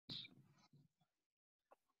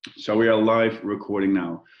So we are live recording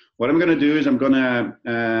now. What I'm going to do is I'm going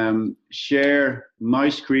to share my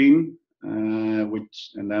screen, and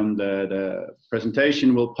then the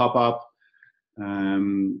presentation will pop up,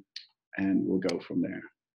 and we'll go from there.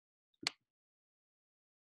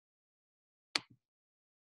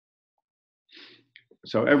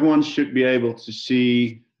 So everyone should be able to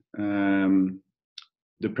see the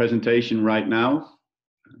presentation right now.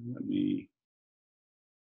 Let me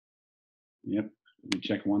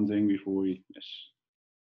check one thing before we, yes.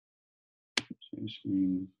 Share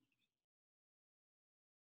screen.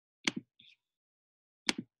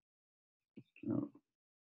 Oh.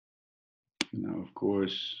 Now, of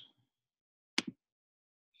course,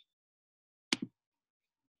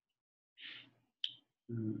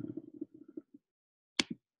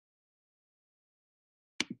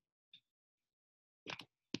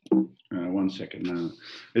 one second now.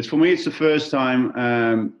 It's for me, it's the first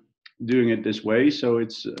time doing it this way, so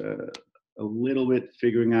it's a little bit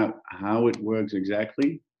figuring out how it works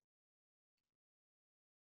exactly.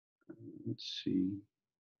 Let's see.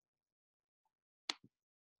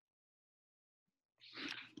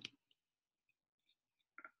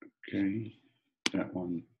 Okay, that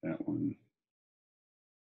one.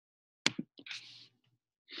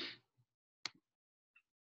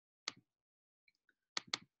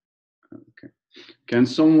 Okay. Can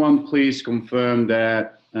someone please confirm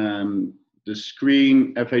that the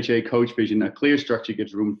screen FHA Coach Vision, a clear structure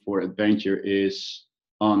gives room for adventure, is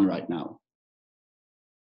on right now?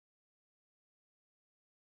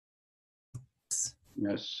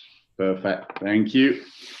 Yes, perfect. Thank you.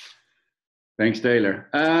 Thanks, Taylor.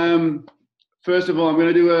 First of all, I'm going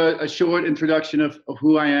to do a short introduction of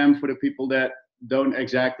who I am for the people that don't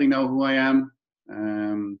exactly know who I am.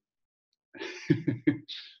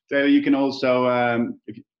 Taylor, you can also,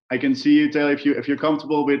 I can see you, Taylor. If you're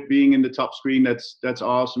comfortable with being in the top screen, that's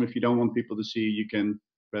awesome. If you don't want people to see, you can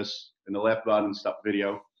press in the left button, stop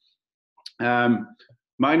video.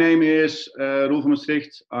 My name is Roel van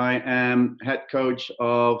Maastricht. I am head coach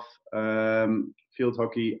of Field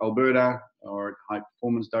Hockey Alberta, or high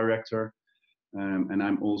performance director, and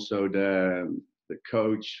I'm also the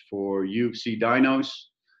coach for UFC Dinos.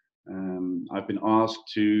 I've been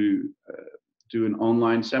asked to do an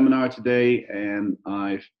online seminar today, and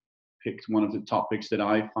I've picked one of the topics that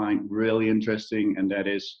I find really interesting, and that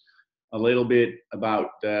is a little bit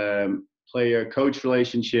about the player-coach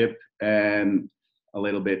relationship and a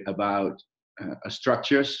little bit about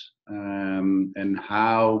structures and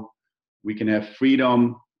how we can have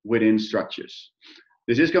freedom within structures.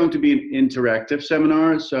 This is going to be an interactive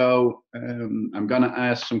seminar, so I'm going to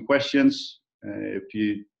ask some questions. If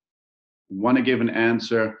you want to give an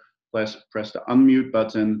answer, press the unmute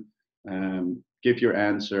button, give your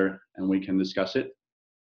answer, and we can discuss it.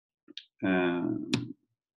 I'm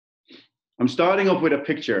starting off with a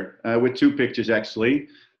picture, with two pictures actually.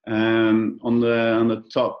 On the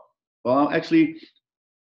top, well, actually,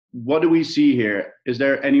 what do we see here? Is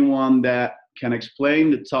there anyone that can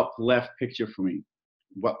explain the top left picture for me?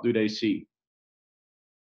 What do they see?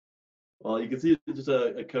 Well, you can see just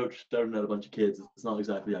a coach staring at a bunch of kids. It's not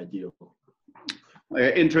exactly ideal.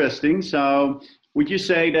 Interesting. So would you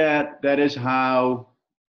say that that is how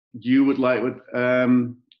you would like it?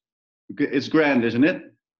 It's grand, isn't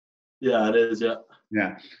it? Yeah, it is, yeah.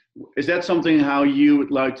 Yeah. Is that something how you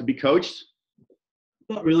would like to be coached?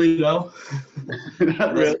 Not really, no.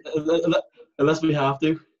 Not really. Unless we have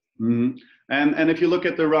to. Mm-hmm. And if you look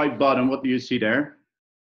at the right bottom, what do you see there?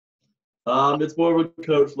 It's more of a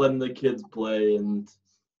coach letting the kids play, and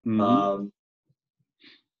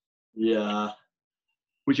yeah.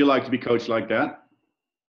 Would you like to be coached like that?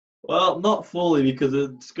 Well, not fully, because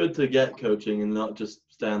it's good to get coaching and not just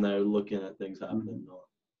stand there looking at things happening. Mm-hmm.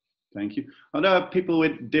 Thank you. Are there people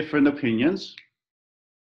with different opinions?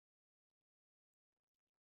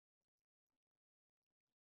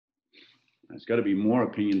 There's got to be more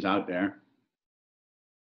opinions out there.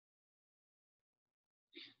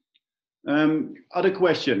 Other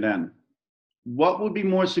question then. What would be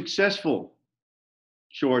more successful,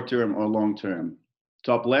 short term or long term?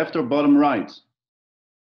 Top left or bottom right?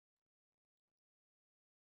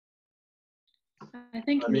 I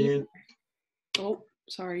think oh,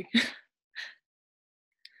 sorry.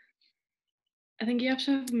 I think you have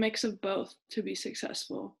to have a mix of both to be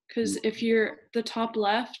successful. Because if you're the top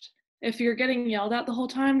left, if you're getting yelled at the whole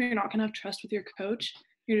time, you're not going to have trust with your coach.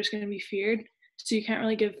 You're just going to be feared. So you can't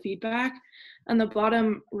really give feedback. And the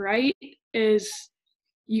bottom right is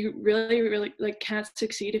you really like can't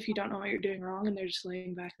succeed if you don't know what you're doing wrong and they're just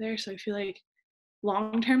laying back there. So I feel like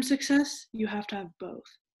long-term success, you have to have both.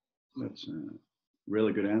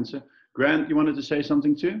 really good answer. Grant, you wanted to say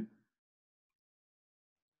something too?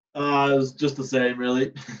 It was just the same,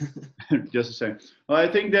 really. Just the same. Well,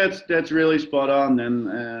 I think that's really spot on.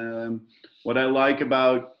 And what I like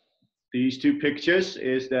about these two pictures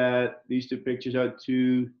is that these two pictures are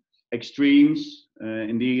two extremes.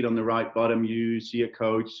 Indeed, on the right bottom, you see a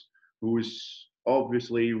coach who's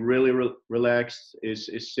obviously really relaxed,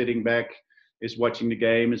 is sitting back, is watching the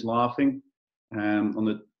game, is laughing.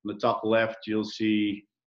 On the top left, you'll see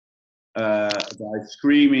a guy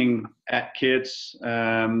screaming at kids.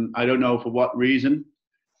 I don't know for what reason.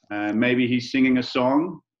 Maybe he's singing a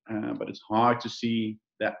song, but it's hard to see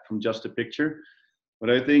that from just a picture. But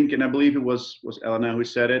I think, and I believe it was Elena who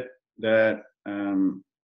said it, that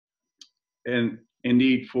and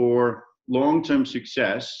indeed for long-term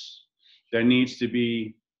success, there needs to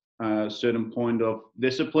be a certain point of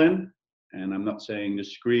discipline. And I'm not saying the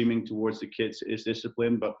screaming towards the kids is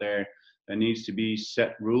discipline, but there needs to be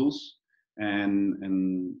set rules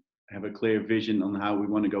and have a clear vision on how we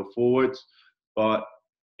want to go forward. But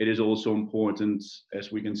it is also important,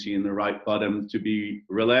 as we can see in the right bottom, to be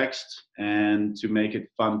relaxed and to make it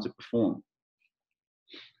fun to perform.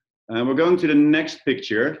 We're going to the next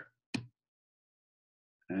picture,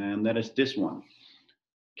 and that is this one.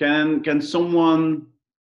 Can someone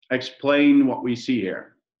explain what we see here?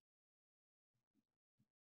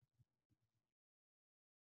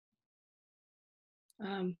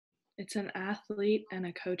 It's an athlete and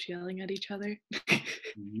a coach yelling at each other.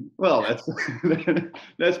 Well,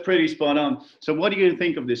 that's pretty spot on. So what do you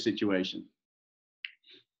think of this situation?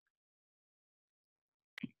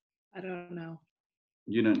 I don't know.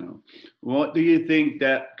 You don't know. What do you think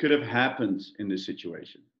that could have happened in this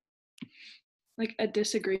situation? Like a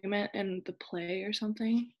disagreement in the play or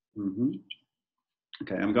something. Mm-hmm.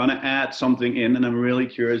 Okay, I'm going to add something in, and I'm really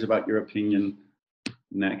curious about your opinion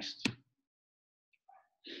next.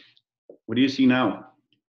 What do you see now?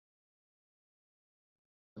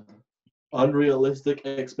 Unrealistic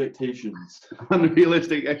expectations.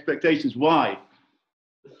 Unrealistic expectations. Why?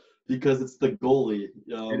 Because it's the goalie.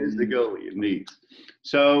 It is the goalie, indeed.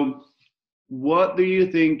 So, what do you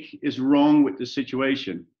think is wrong with the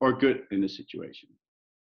situation, or good in the situation?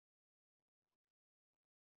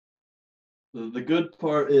 The good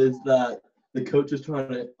part is that the coach is trying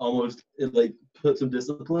to almost like put some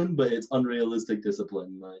discipline, but it's unrealistic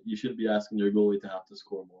discipline. You shouldn't be asking your goalie to have to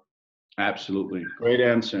score more. Absolutely, great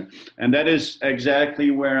answer, and that is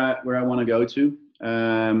exactly where I want to go to.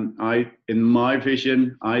 In my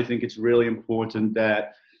vision, I think it's really important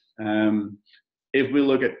that if we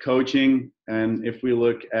look at coaching and if we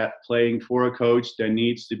look at playing for a coach, there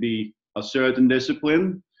needs to be a certain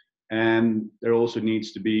discipline, and there also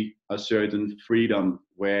needs to be a certain freedom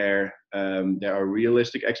where there are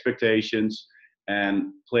realistic expectations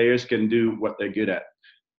and players can do what they're good at.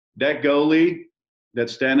 That goalie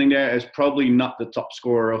that's standing there is probably not the top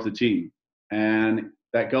scorer of the team, and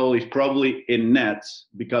that goalie is probably in net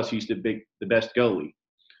because he's the best goalie.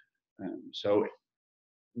 So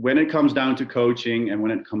when it comes down to coaching and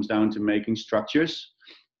when it comes down to making structures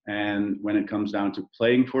and when it comes down to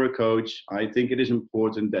playing for a coach, I think it is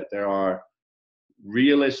important that there are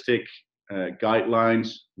realistic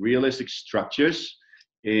guidelines, realistic structures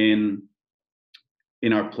in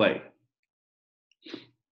our play.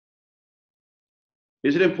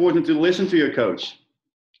 Is it important to listen to your coach?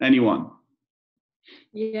 Anyone?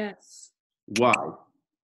 Yes. Why?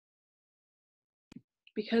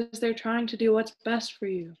 Because they're trying to do what's best for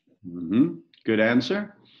you. Mm-hmm. Good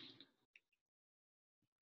answer.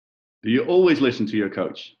 Do you always listen to your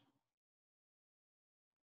coach?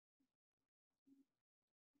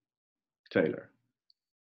 Taylor.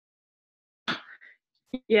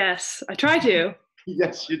 Yes, I try to.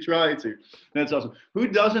 Yes, you try to. That's awesome. Who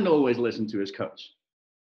doesn't always listen to his coach?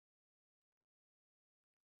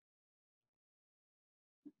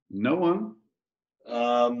 No one?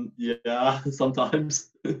 Yeah, sometimes.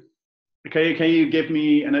 Can you give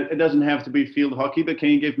me, and it doesn't have to be field hockey, but can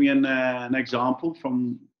you give me an example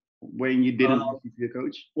from when you didn't listen to your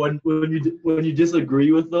coach? When you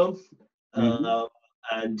disagree with them,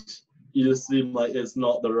 and you just seem like it's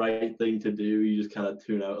not the right thing to do, you just kind of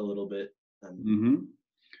tune out a little bit.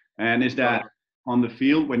 And is that on the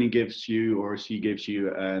field when he gives you or she gives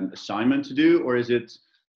you an assignment to do, or is it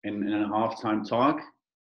in a halftime talk?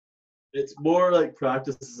 It's more like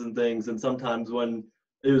practices and things, and sometimes when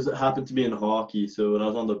it happened to me in hockey. So when I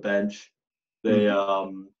was on the bench,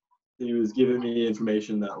 he was giving me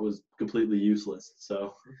information that was completely useless.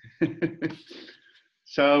 So,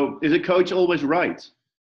 so is a coach always right?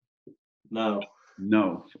 No.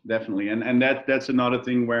 No, definitely, and that's another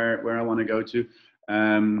thing where I want to go to.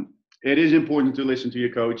 it is important to listen to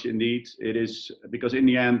your coach. Indeed, it is, because in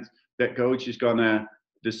the end, that coach is gonna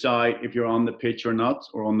decide if you're on the pitch or not,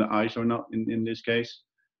 or on the ice or not. In this case,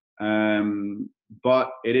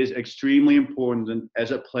 but it is extremely important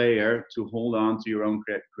as a player to hold on to your own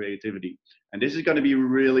creativity. And this is going to be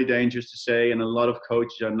really dangerous to say, and a lot of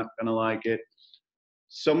coaches are not going to like it.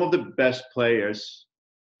 Some of the best players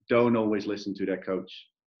don't always listen to their coach.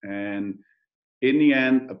 And in the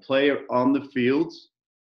end, a player on the field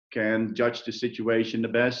can judge the situation the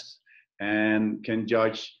best, and can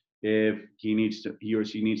judge if he or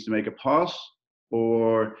she needs to make a pass,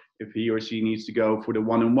 or if he or she needs to go for the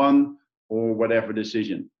one-on-one, or whatever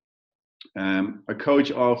decision. A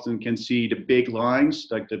coach often can see the big lines,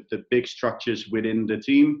 like the big structures within the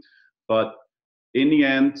team, but in the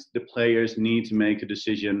end, the players need to make a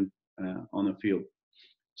decision on the field.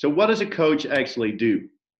 So what does a coach actually do?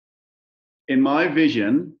 In my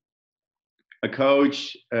vision, a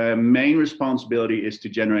coach's main responsibility is to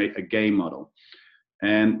generate a game model.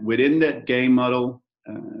 And within that game model,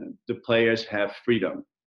 the players have freedom.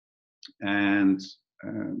 And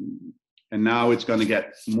now it's going to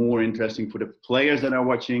get more interesting for the players that are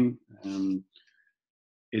watching,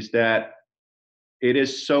 is that it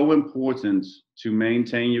is so important to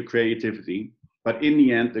maintain your creativity, but in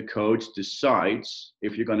the end, the coach decides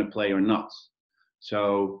if you're going to play or not.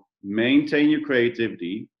 So maintain your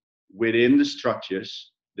creativity within the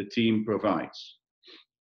structures the team provides.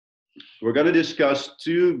 We're going to discuss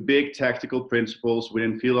two big tactical principles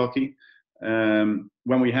within field hockey, when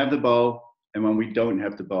we have the ball and when we don't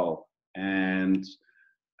have the ball. And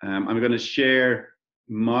I'm going to share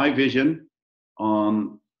my vision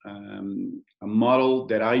on a model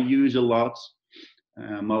that I use a lot,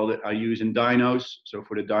 a model that I use in Dinos. So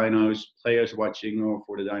for the Dinos players watching, or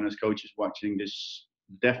for the Dinos coaches watching, this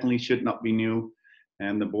definitely should not be new.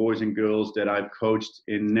 And the boys and girls that I've coached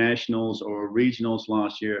in nationals or regionals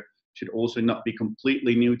last year should also not be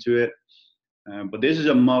completely new to it. But this is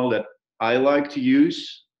a model that I like to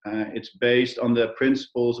use. It's based on the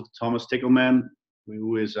principles of Thomas Tickelman,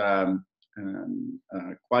 who is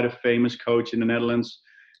quite a famous coach in the Netherlands,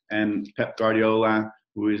 and Pep Guardiola,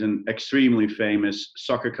 who is an extremely famous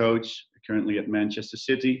soccer coach, currently at Manchester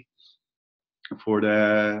City, for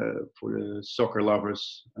the soccer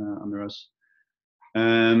lovers under us.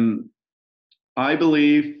 I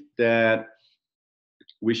believe that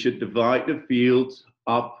we should divide the field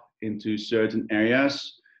up into certain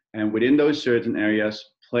areas, and within those certain areas,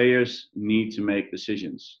 players need to make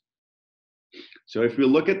decisions. So if we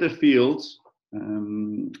look at the field,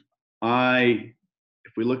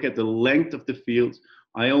 if we look at the length of the field,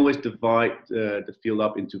 I always divide the field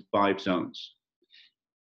up into 5 zones.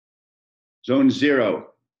 Zone 0.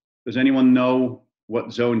 Does anyone know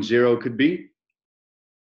what zone 0 could be?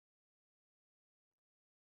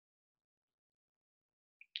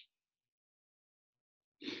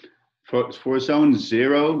 For zone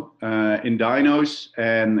 0 in Dinos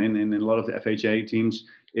and in a lot of the FHA teams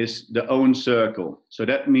is the own circle. So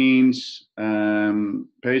that means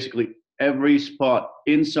basically every spot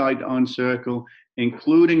inside the own circle,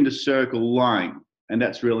 including the circle line. And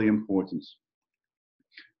that's really important.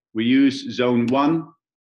 We use zone 1.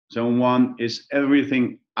 Zone 1 is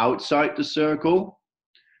everything outside the circle,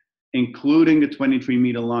 including the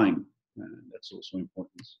 23-meter line. That's also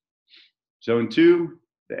important. Zone 2,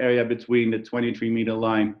 the area between the 23-meter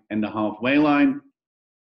line and the halfway line.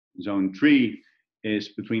 Zone 3 is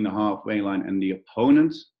between the halfway line and the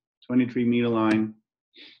opponent's 23-meter line.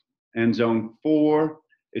 And zone 4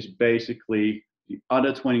 is basically the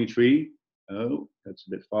other 23. Oh, that's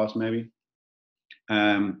a bit fast maybe.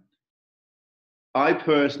 I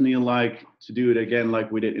personally like to do it again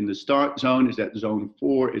like we did in the start zone, is that zone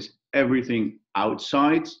 4 is everything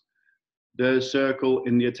outside the circle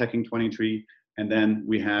in the attacking 23. And then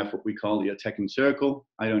we have what we call the attacking circle.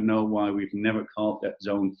 I don't know why we've never called that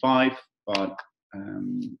zone 5, but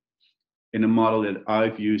in a model that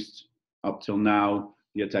I've used up till now,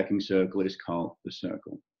 the attacking circle is called the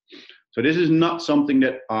circle. So this is not something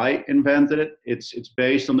that I invented it. It's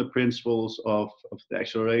based on the principles of the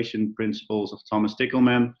acceleration principles of Thomas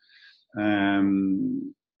Tickelman.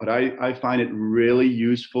 But I find it really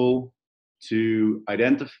useful to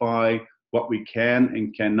identify what we can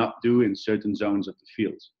and cannot do in certain zones of the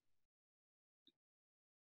field.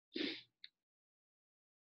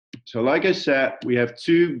 So like I said, we have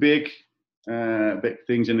two big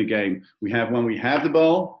things in the game. We have when we have the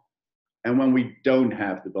ball and when we don't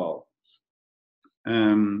have the ball.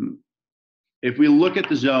 If we look at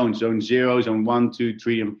the zones, zone 0, zone 1, 2,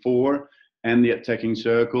 3, and 4, and the attacking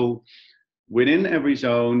circle, within every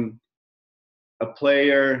zone, a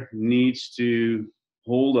player needs to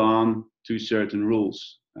hold on to certain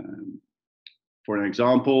rules. For an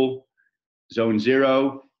example, zone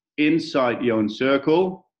 0, inside the own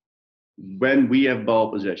circle, when we have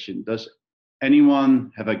ball possession. Does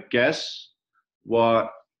anyone have a guess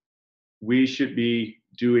what we should be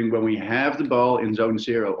doing when we have the ball in zone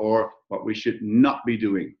 0, or what we should not be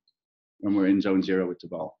doing when we're in zone 0 with the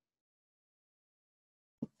ball?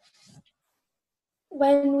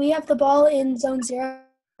 When we have the ball in zone 0,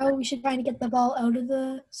 we should try to get the ball out of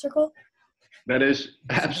the circle. That is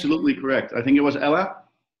absolutely correct. I think it was Ella.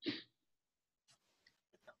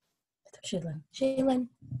 Shaylin. Jalen.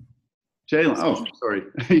 Oh, sorry.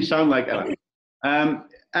 You sound like Ella.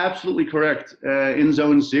 Absolutely correct. In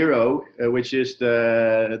zone 0, which is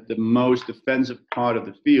the most defensive part of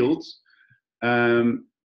the field,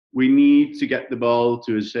 we need to get the ball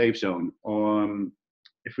to a safe zone.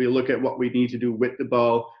 If we look at what we need to do with the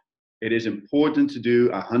ball, it is important to do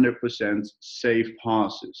 100% safe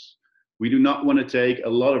passes. We do not want to take a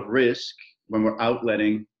lot of risk when we're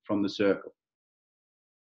outletting from the circle.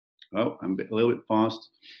 Oh, I'm a little bit fast.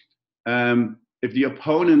 If the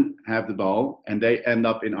opponent have the ball and they end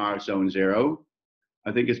up in our zone 0,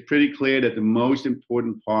 I think it's pretty clear that the most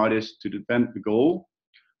important part is to defend the goal,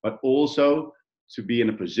 but also to be in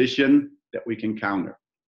a position that we can counter.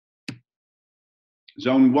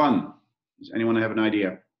 Zone 1, does anyone have an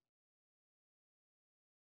idea?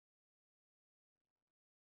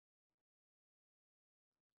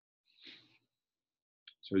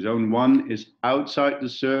 So zone 1 is outside the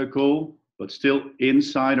circle, but still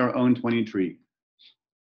inside our own 23.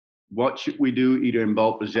 What should we do either in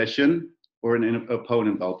ball possession or in an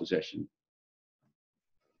opponent ball possession?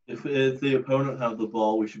 If the opponent have the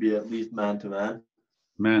ball, we should be at least man-to-man.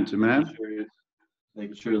 Man-to-man.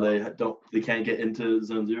 Making sure they can't get into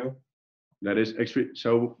zone 0. That is extra.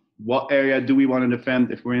 So what area do we want to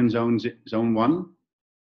defend if we're in zone 1?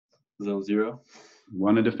 Zone 0. We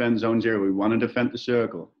want to defend zone 0. We want to defend the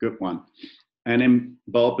circle. Good one. And in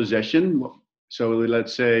ball possession, so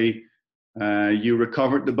let's say you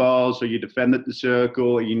recovered the ball, so you defended the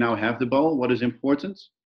circle, you now have the ball. What is important?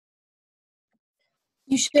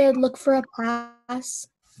 You should look for a pass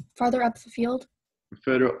farther up the field.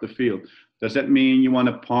 Further up the field. Does that mean you want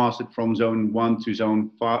to pass it from zone 1 to zone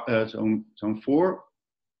 4?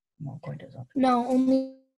 No,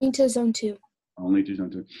 only to zone 2. Only to zone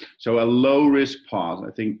 2. So a low risk pass.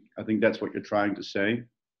 I think that's what you're trying to say.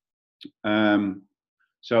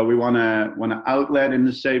 So we want to outlet in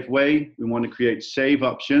a safe way. We want to create safe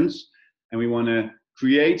options, and we want to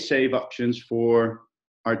create safe options for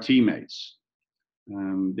our teammates.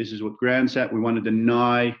 This is what Grant said. We want to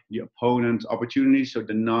deny the opponent opportunities, so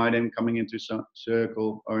deny them coming into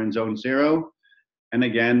circle or in zone 0. And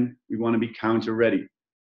again, we want to be counter ready.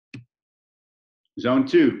 Zone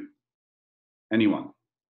 2. Anyone?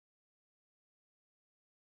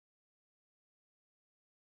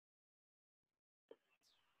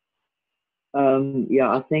 Yeah,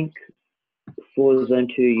 I think for zone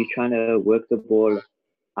 2, you're trying to work the ball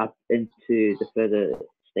up into the further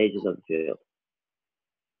stages of the field.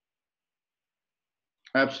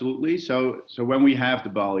 Absolutely. So when we have the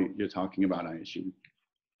ball, you're talking about, I assume.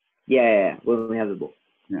 Yeah, when we have the ball.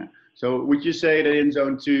 Yeah. So would you say that in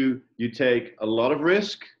zone 2, you take a lot of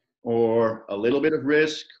risk, or a little bit of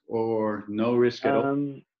risk, or no risk at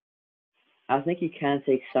all? I think you can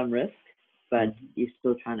take some risk, but you're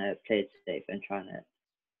still trying to play it safe and trying to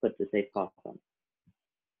put the safe pass on.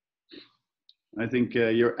 I think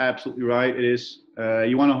you're absolutely right. It is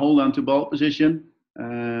you want to hold on to ball position.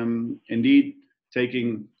 Indeed,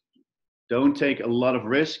 don't take a lot of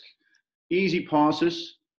risk. Easy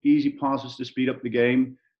passes to speed up the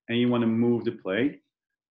game, and you want to move the play.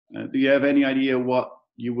 Do you have any idea what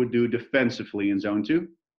you would do defensively in zone 2?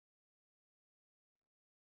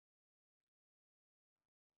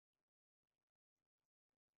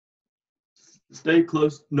 Stay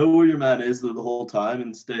close, know where your man is the whole time,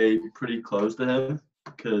 and stay pretty close to him,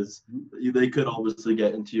 because they could obviously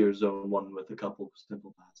get into your zone 1 with a couple of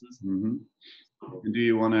simple passes. Mm-hmm. Do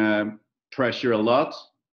you want to pressure a lot,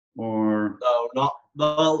 or?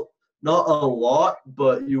 No, not a lot,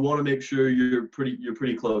 but you want to make sure you're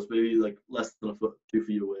pretty close, maybe like less than a foot, 2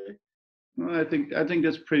 feet away. Well, I think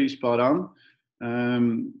that's pretty spot on.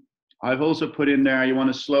 I've also put in there, you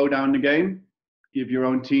want to slow down the game, give your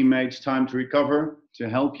own teammates time to recover, to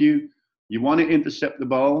help you. You want to intercept the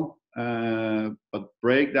ball, but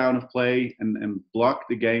breakdown of play and block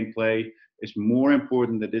the gameplay is more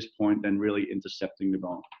important at this point than really intercepting the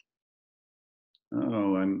ball.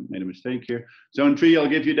 Oh, I made a mistake here. Zone 3, I'll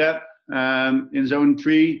give you that. In zone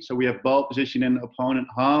 3, so we have ball position in opponent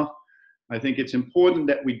half. I think it's important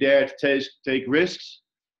that we dare to take risks.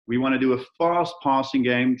 We want to do a fast passing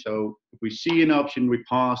game. So if we see an option, we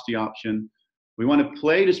pass the option. We want to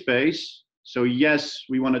play the space. So yes,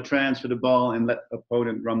 we want to transfer the ball and let the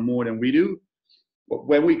opponent run more than we do. But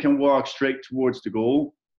when we can walk straight towards the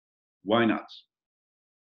goal, why not?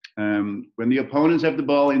 When the opponents have the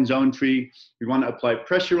ball in zone 3, we want to apply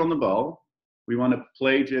pressure on the ball. We want to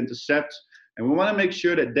play to intercept, and we want to make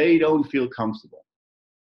sure that they don't feel comfortable.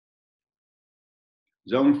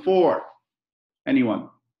 Zone 4, anyone?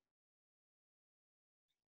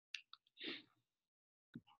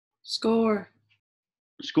 Score.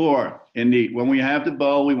 Score, indeed. When we have the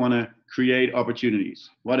ball, we want to create opportunities.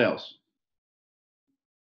 What else?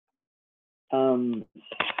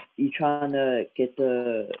 You trying to get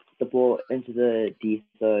the ball into the D,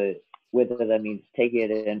 so whether that means taking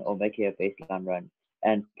it in or making a baseline run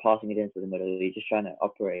and passing it into the middle, you're just trying to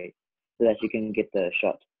operate so that you can get the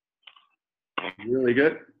shot. Really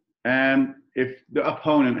good. And if the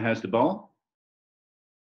opponent has the ball?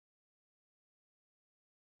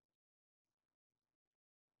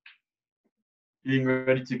 Being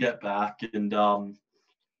ready to get back and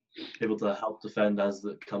able to help defend as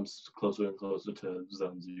it comes closer and closer to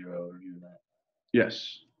zone 0 or unit.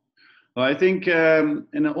 Yes. Well, I think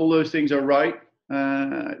and all those things are right.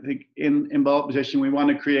 I think in ball possession, we want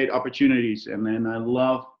to create opportunities. And then I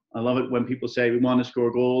love it when people say we want to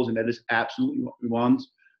score goals, and that is absolutely what we want.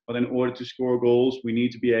 But in order to score goals, we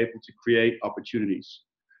need to be able to create opportunities.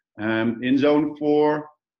 In zone 4,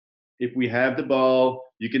 if we have the ball,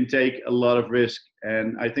 you can take a lot of risk.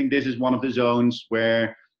 And I think this is one of the zones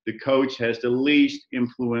where the coach has the least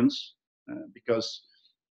influence because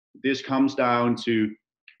this comes down to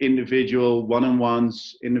individual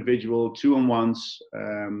one-on-ones, individual two-on-ones,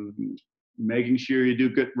 making sure you do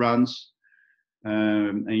good runs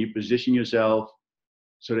and you position yourself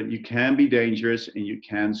so that you can be dangerous and you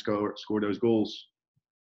can score those goals.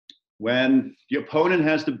 When the opponent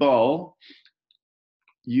has the ball,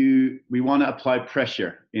 we want to apply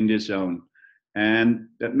pressure in this zone. And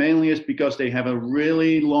that mainly is because they have a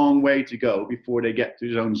really long way to go before they get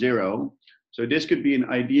to zone 0. So this could be an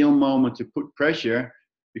ideal moment to put pressure,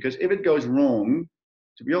 because if it goes wrong,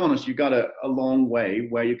 to be honest, you got a long way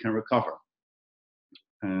where you can recover.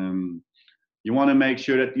 You want to make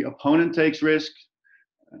sure that the opponent takes risk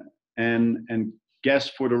and guess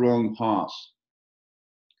for the wrong pass.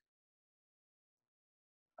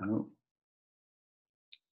 Oh.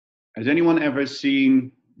 Has anyone ever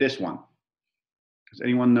seen this one? Does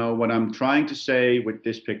anyone know what I'm trying to say with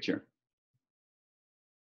this picture?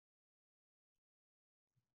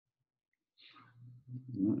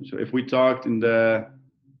 So if we talked in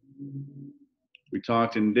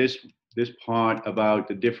this part about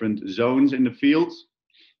the different zones in the field.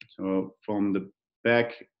 So from the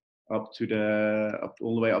back up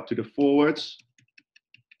all the way up to the forwards.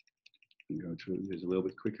 Go through this a little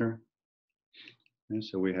bit quicker. And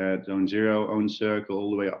so we had zone 0, own circle,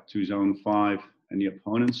 all the way up to zone 5 and the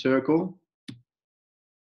opponent circle.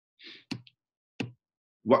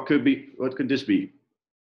 What could this be?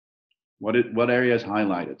 What area is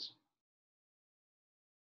highlighted?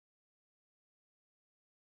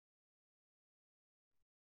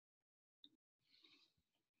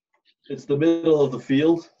 It's the middle of the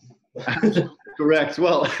field. Correct.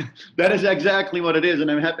 Well, that is exactly what it is, and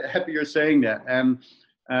I'm happy you're saying that.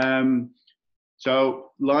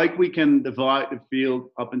 So like we can divide the field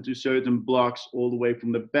up into certain blocks all the way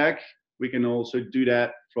from the back, we can also do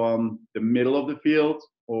that from the middle of the field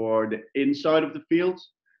or the inside of the field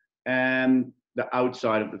and the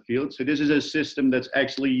outside of the field. So this is a system that's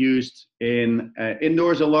actually used in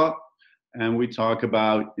indoors a lot. And we talk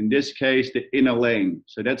about, in this case, the inner lane.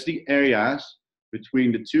 So that's the areas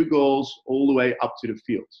between the two goals all the way up to the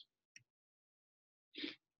field.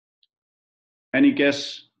 Any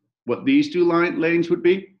guess what these two lanes would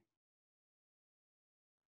be?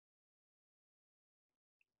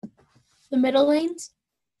 The middle lanes?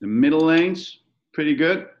 The middle lanes, pretty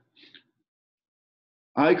good.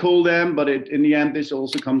 I call them, but in the end, this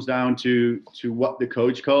also comes down to what the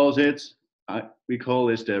coach calls it. We call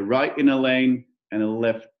this the right inner lane and the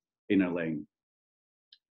left inner lane.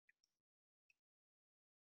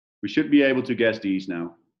 We should be able to guess these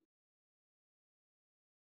now.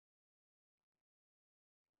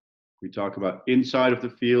 We talk about inside of the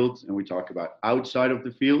field and we talk about outside of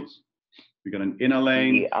the field. We got an inner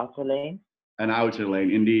lane. The outer lane. An outer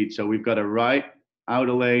lane, indeed. So we've got a right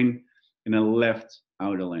outer lane and a left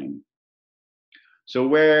outer lane. So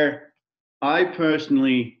where I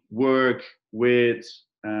personally work with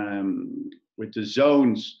the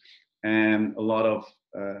zones and a lot of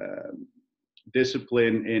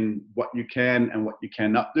discipline in what you can and what you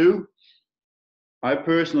cannot do. I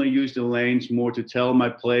personally use the lanes more to tell my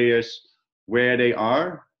players where they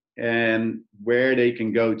are and where they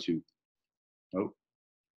can go to. Oh.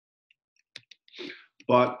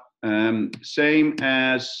 But same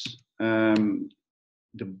as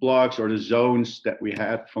the blocks or the zones that we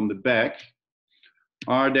had from the back,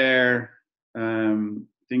 are there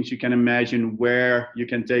things you can imagine where you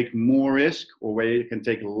can take more risk or where you can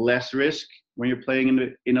take less risk when you're playing in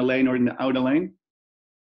the inner lane or in the outer lane?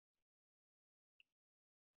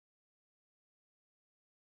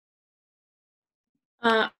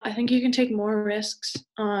 I think you can take more risks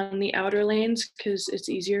on the outer lanes because it's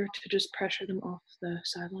easier to just pressure them off the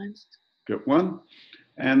sidelines. Good one.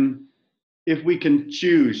 And if we can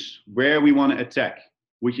choose where we want to attack,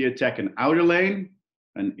 would you attack an outer lane,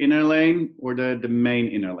 an inner lane, or the main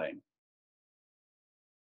inner lane?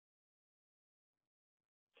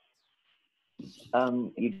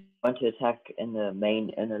 You want to attack in the main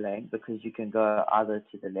inner lane because you can go either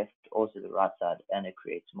to the left or to the right side, and it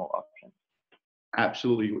creates more options.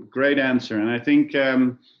 Absolutely, great answer. And I think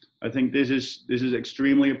this is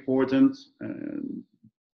extremely important.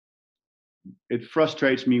 It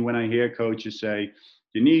frustrates me when I hear coaches say,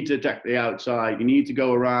 you need to attack the outside, you need to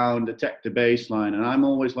go around, attack the baseline. And I'm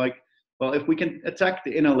always like, well, if we can attack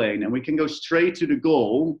the inner lane and we can go straight to the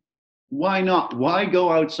goal, why not? Why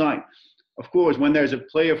go outside? Of course, when there's a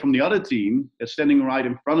player from the other team that's standing right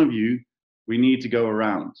in front of you, we need to go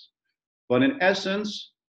around. But in essence,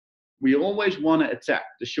 we always want to attack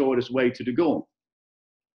the shortest way to the goal.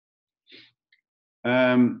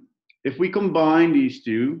 If we combine these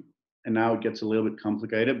two, and now it gets a little bit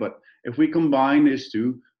complicated, but if we combine these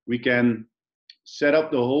two, we can set up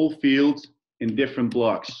the whole field in different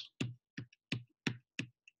blocks.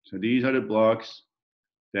 So these are the blocks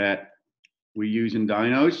that we use in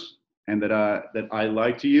dynos and that I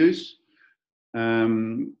like to use.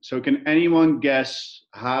 So can anyone guess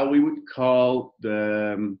how we would call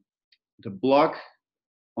the block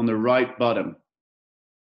on the right bottom?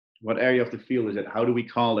 What area of the field is it? How do we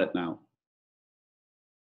call it now?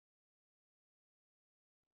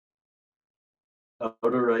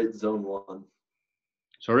 Outer right zone 1.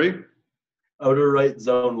 Sorry? Outer right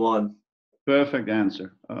zone 1. Perfect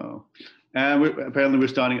answer. Oh, and apparently we're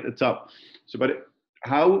starting at the top. So, but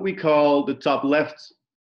how would we call the top left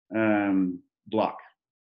block?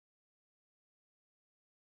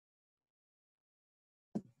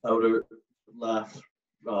 Outer left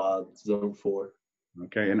zone 4.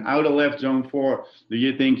 Okay, and outer left zone 4. Do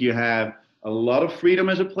you think you have a lot of freedom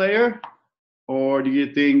as a player, or do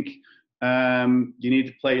you think you need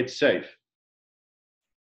to play it safe?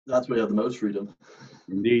 That's where you have the most freedom.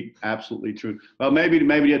 Indeed, absolutely true. Well, maybe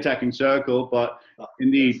the attacking circle, but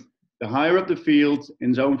indeed, the higher up the field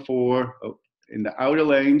in zone 4, in the outer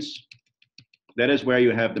lanes, that is where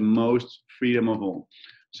you have the most freedom of all.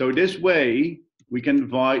 So this way, we can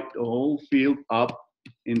divide the whole field up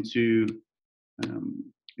into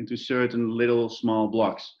certain little small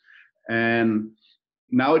blocks. And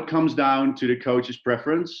now it comes down to the coach's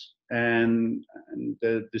preference and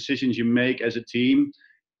the decisions you make as a team,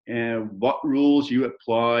 and what rules you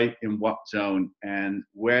apply in what zone and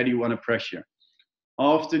where do you want to pressure.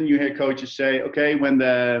 Often you hear coaches say, okay, when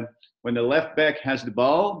the left back has the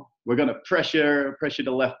ball, we're going to pressure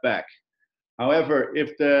the left back. However,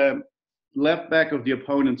 if the left back of the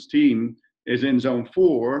opponent's team is in zone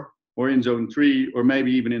 4 or in zone 3 or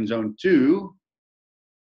maybe even in zone 2,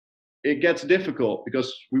 it gets difficult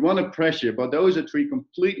because we want to pressure, but those are 3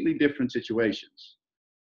 completely different situations.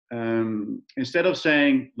 Instead of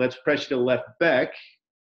saying, let's pressure the left back,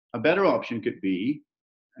 a better option could be,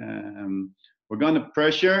 we're going to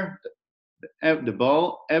pressure the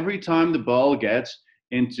ball every time the ball gets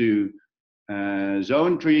into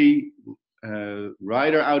zone 3,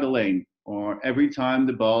 right or outer lane, or every time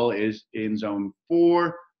the ball is in zone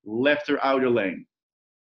 4, left or outer lane.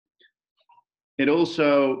 It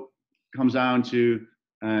also comes down to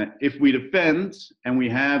if we defend and we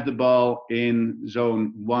have the ball in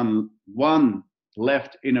zone 1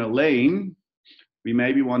 left inner lane, we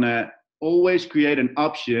maybe want to always create an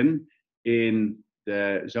option in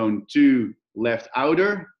the zone 2 left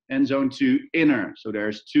outer and zone 2 inner. So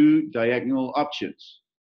there's 2 diagonal options.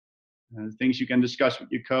 Things you can discuss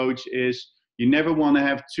with your coach is you never want to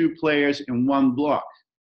have 2 players in one block.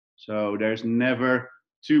 So there's never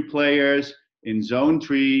 2 players in zone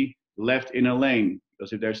 3 left inner lane,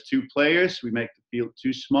 because if there's 2 players, we make the field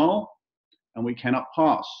too small and we cannot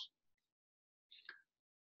pass.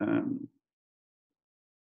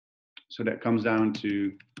 So that comes down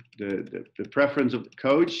to the preference of the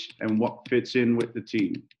coach and what fits in with the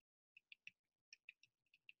team.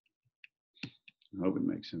 I hope it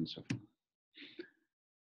makes sense.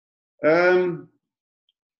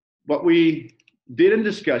 What we didn't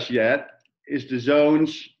discuss yet is the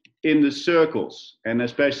zones in the circles, and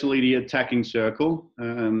especially the attacking circle.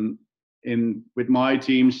 With my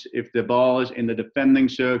teams, if the ball is in the defending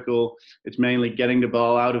circle, it's mainly getting the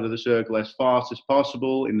ball out of the circle as fast as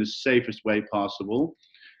possible in the safest way possible.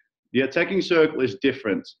 The attacking circle is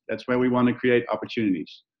different. That's where we want to create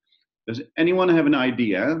opportunities. Does anyone have an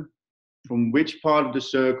idea from which part of the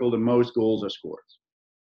circle the most goals are scored?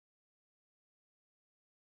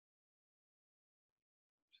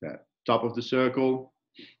 Is that top of the circle?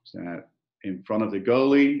 Is that in front of the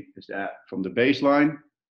goalie? Is that from the baseline?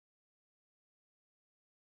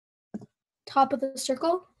 Top of the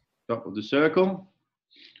circle. Top of the circle.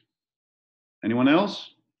 Anyone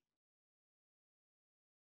else?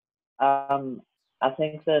 I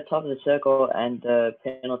think the top of the circle and the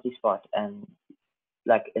penalty spot, and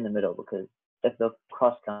like in the middle, because if the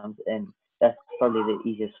cross comes in, that's probably the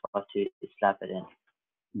easiest spot to slap it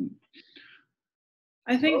in.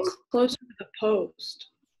 I think closer to the post.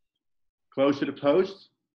 Close to the post?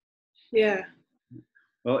 Yeah.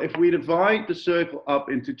 Well, if we divide the circle up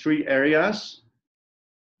into 3 areas,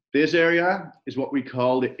 this area is what we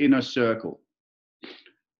call the inner circle.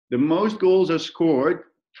 The most goals are scored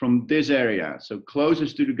from this area, so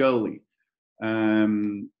closest to the goalie.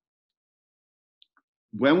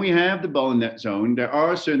 When we have the ball in that zone, there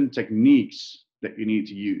are certain techniques that you need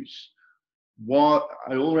to use. What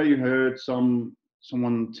I already heard someone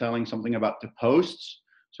telling something about the posts.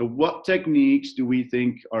 So what techniques do we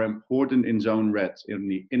think are important in zone red, in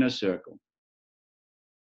the inner circle?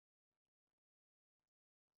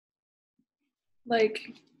 Like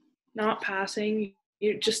not passing,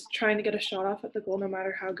 you're just trying to get a shot off at the goal no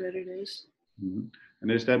matter how good it is. Mm-hmm. And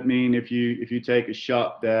does that mean if you take a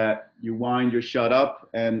shot that you wind your shot up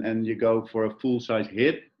and you go for a full-size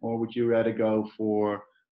hit, or would you rather go for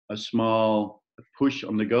a small push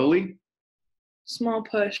on the goalie? Small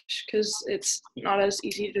push, because it's not as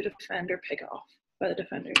easy to defend or pick off by the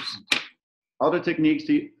defenders. Other techniques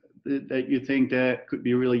that you think that could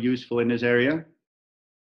be really useful in this area?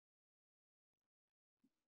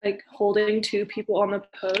 Like holding 2 people on the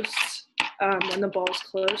posts when the ball's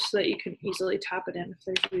close so that you can easily tap it in if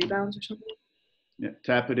there's rebounds or something. Yeah,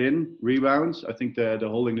 tap it in, rebounds. I think the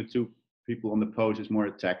holding the 2 people on the post is more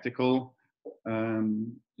a tactical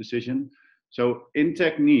decision. So in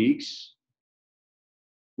techniques,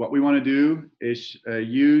 what we want to do is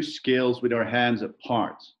use skills with our hands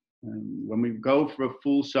apart. When we go for a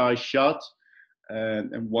full-size shot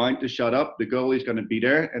and wind the shot up, the goalie is going to be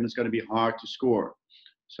there and it's going to be hard to score.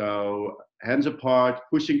 So hands apart,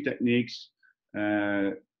 pushing techniques,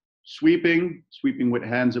 sweeping with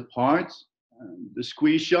hands apart. The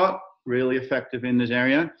squeeze shot, really effective in this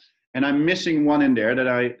area. And I'm missing one in there that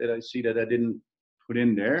I see that I didn't put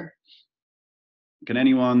in there. Can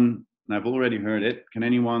anyone, and I've already heard it, can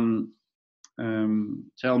anyone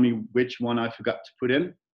tell me which one I forgot to put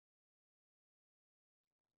in?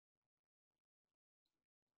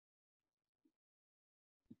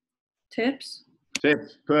 Tips?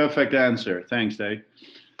 Tips, perfect answer. Thanks, Dave.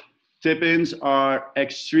 Tip-ins are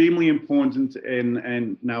extremely important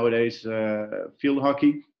in nowadays field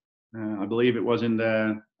hockey. I believe it was in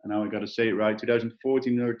the, and now I got to say it right,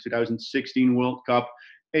 2014 or 2016 World Cup.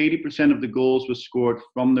 80% of the goals were scored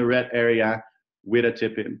from the red area with a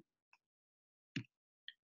tip-in.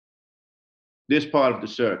 This part of the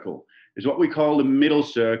circle is what we call the middle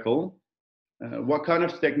circle. What kind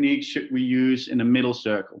of techniques should we use in the middle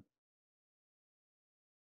circle?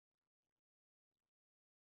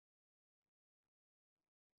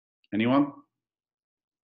 Anyone?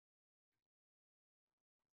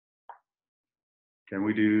 Can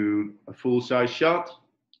we do a full-size shot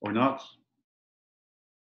or not?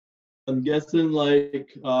 I'm guessing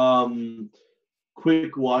like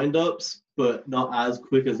quick wind-ups, but not as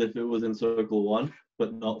quick as if it was in circle 1,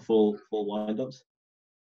 but not full wind-ups.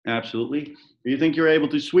 Absolutely. Do you think you're able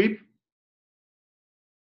to sweep?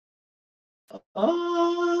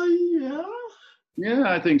 Yeah. Yeah,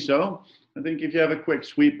 I think so. I think if you have a quick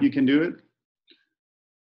sweep, you can do it.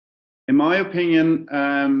 In my opinion,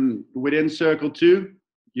 within circle 2,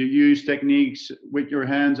 you use techniques with your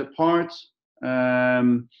hands apart,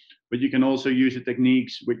 but you can also use the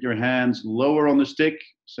techniques with your hands lower on the stick.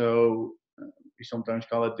 So we sometimes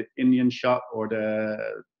call it the Indian shot or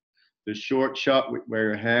the short shot where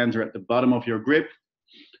your hands are at the bottom of your grip.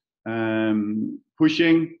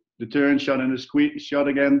 Pushing, the turn shot and the squeeze shot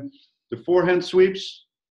again. The forehand sweeps,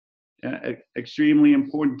 extremely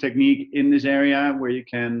important technique in this area where you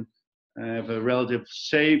can have a relative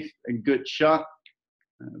safe and good shot.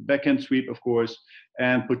 backhand sweep, of course,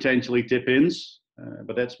 and potentially tip-ins.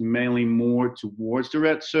 But that's mainly more towards the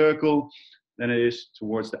red circle than it is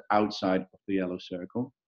towards the outside of the yellow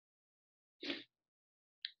circle.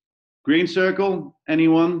 Green circle,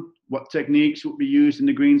 anyone? What techniques would be used in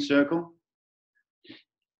the green circle?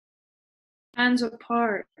 Hands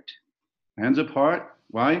apart. Hands apart.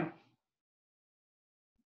 Why?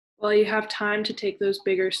 Well, you have time to take those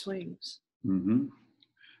bigger swings. Mm-hmm.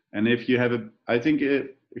 And if you have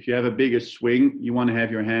if you have a bigger swing, you want to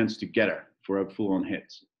have your hands together for a full-on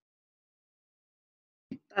hit.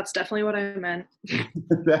 That's definitely what I meant.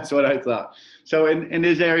 That's what I thought. So in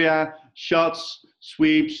this area, shots,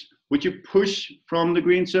 sweeps, would you push from the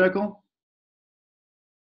green circle?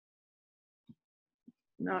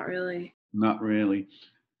 Not really. Not really.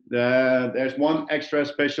 There's one extra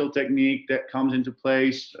special technique that comes into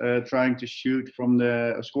place trying to shoot from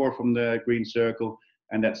score from the green circle,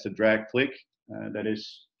 and that's the drag flick. That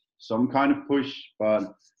is some kind of push,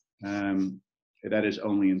 but that is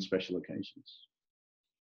only in special occasions.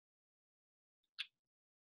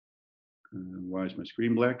 Why is my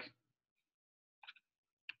screen black?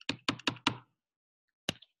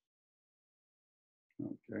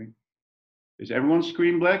 Okay. Is everyone's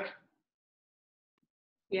screen black?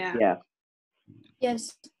 Yeah. Yeah.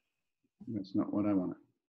 Yes. That's not what I wanted.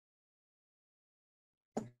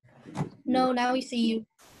 No, now we see you.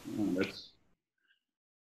 Oh, let's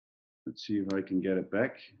see if I can get it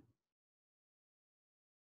back.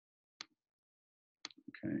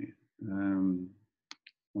 Okay.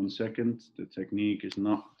 1 second. The technique is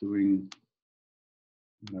not doing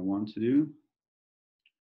what I want to do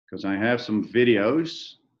because I have some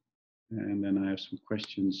videos and then I have some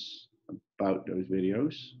questions about those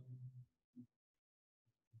videos.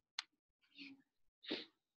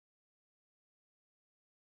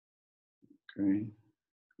 Okay.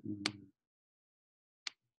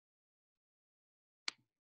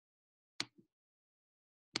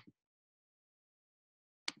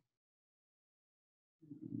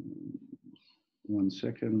 1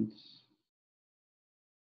 second.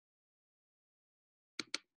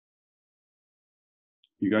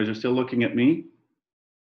 You guys are still looking at me?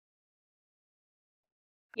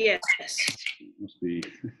 Yes. Must be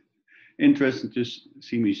interesting to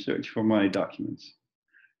see me search for my documents.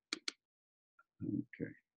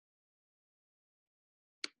 Okay.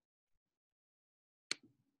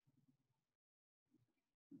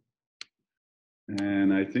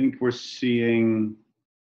 And I think we're seeing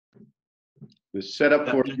the setup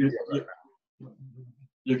for.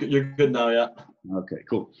 You're good now, yeah. Okay,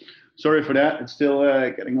 cool. Sorry for that. It's still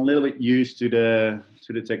getting a little bit used to the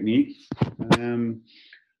technique.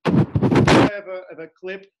 I have a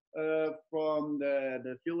clip from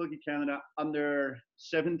the Field Hockey Canada under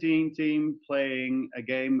 17 team playing a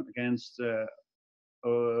game against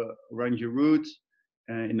Oranje-Rood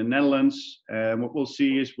in the Netherlands. And what we'll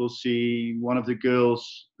see is one of the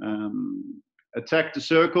girls attack the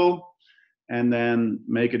circle and then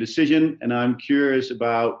make a decision. And I'm curious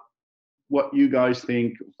about what you guys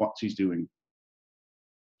think of what she's doing.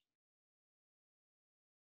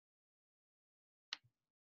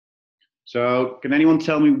 So can anyone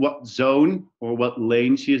tell me what zone or what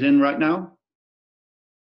lane she is in right now?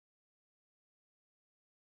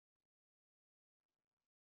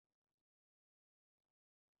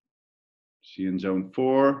 Is she in zone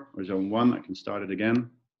 4 or zone 1? I can start it again.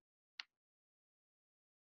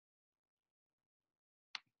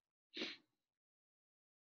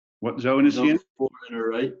 What zone is she in? 4 inner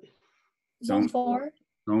right. Zone 4.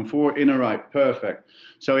 Zone 4, inner right. Perfect.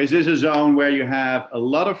 So is this a zone where you have a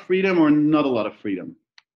lot of freedom or not a lot of freedom?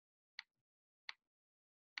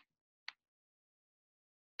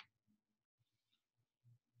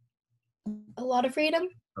 A lot of freedom.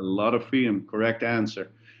 A lot of freedom. Correct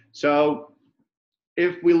answer. So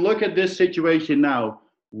if we look at this situation now,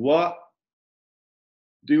 what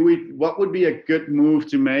would be a good move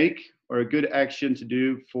to make or a good action to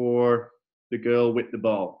do for the girl with the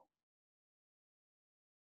ball?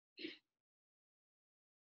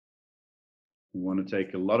 We want to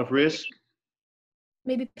take a lot of risk.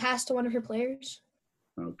 Maybe pass to one of her players.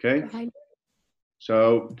 Okay. Behind.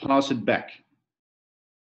 So pass it back.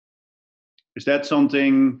 Is that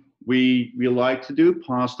something we like to do?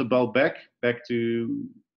 Pass the ball back to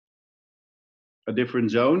a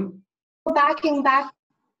different zone? Dribble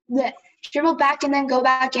back and then go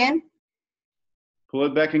back in. Pull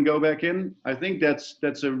it back and go back in. I think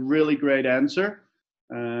that's a really great answer.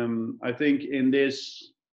 I think in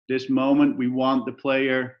this moment we want the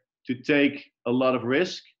player to take a lot of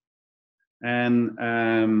risk, and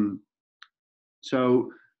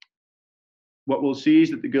so what we'll see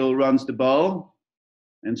is that the girl runs the ball,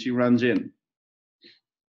 and she runs in.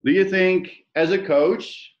 Do you think, as a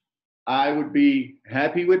coach, I would be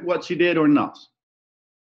happy with what she did or not?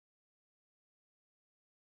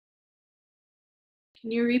 Can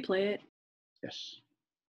you replay it? Yes.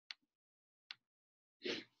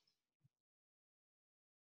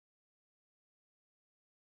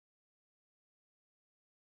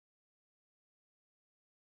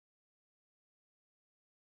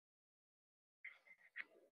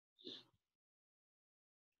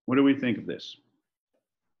 What do we think of this?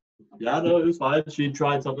 Yeah, no, it was fine. She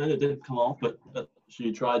tried something. It didn't come off, but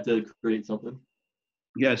she tried to create something.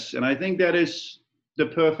 Yes, and I think that is the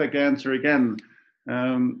perfect answer again.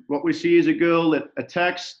 What we see is a girl that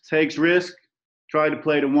attacks, takes risk, try to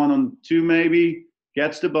play the 1-on-2 maybe,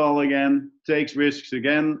 gets the ball again, takes risks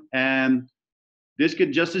again, and this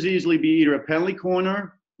could just as easily be either a penalty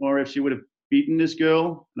corner or if she would have beaten this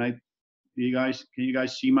girl. And can you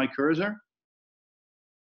guys see my cursor?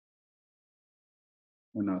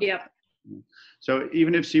 Or not? Yep. So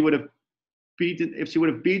even if she would have beaten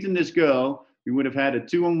this girl, we would have had a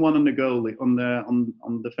 2-on-1 on the goalie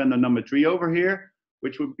on defender number 3 over here,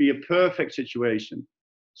 which would be a perfect situation.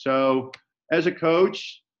 So as a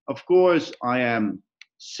coach, of course, I am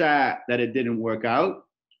sad that it didn't work out.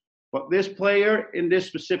 But this player in this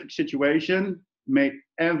specific situation made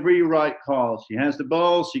every right call. She has the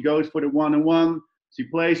ball, she goes for the 1-on-1, she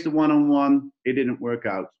plays the 1-on-1, it didn't work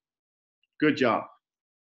out. Good job.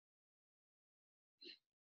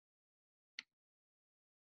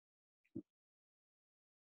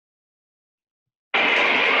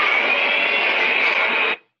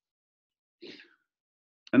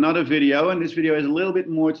 Another video, and this video has a little bit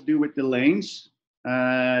more to do with the lanes.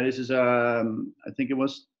 This is, I think it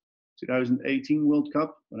was 2018 World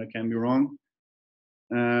Cup, but I can be wrong.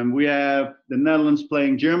 We have the Netherlands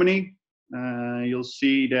playing Germany. You'll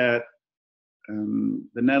see that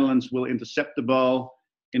the Netherlands will intercept the ball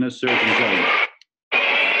in a certain zone.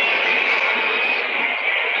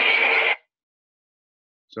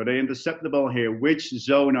 So they intercept the ball here. Which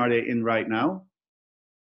zone are they in right now?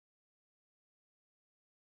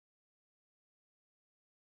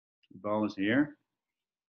 The ball is here.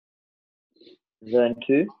 Zone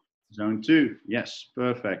 2. Zone 2, yes,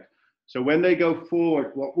 perfect. So when they go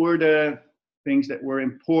forward, what were the things that were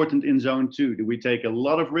important in zone 2? Do we take a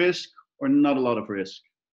lot of risk or not a lot of risk?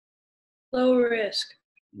 Low risk.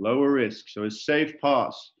 Lower risk, so a safe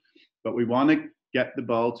pass. But we want to get the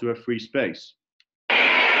ball to a free space.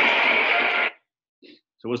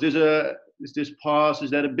 So is this pass, is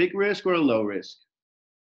that a big risk or a low risk?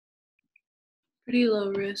 Pretty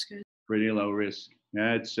low risk. Pretty low risk.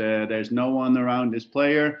 Yeah, there's no one around this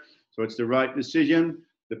player, so it's the right decision.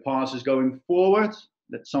 The pass is going forward.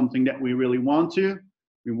 That's something that we really want to.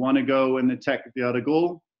 We want to go and attack the other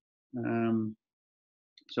goal.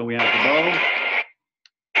 So we have the ball.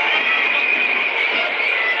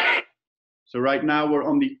 So right now we're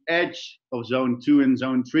on the edge of zone 2 and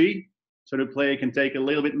zone 3. So the player can take a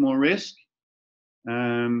little bit more risk.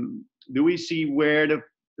 Do we see where the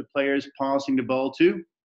player is passing the ball to?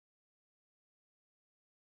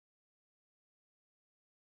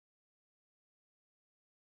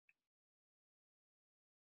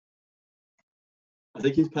 I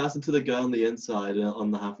think he's passing to the guy on the inside on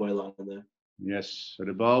the halfway line there. Yes, so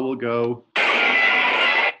the ball will go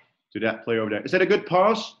to that player over there. Is that a good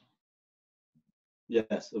pass?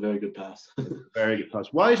 Yes, a very good pass. Very good pass.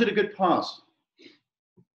 Why is it a good pass?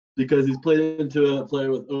 Because he's played into a player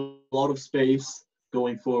with a lot of space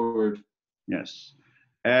going forward. Yes.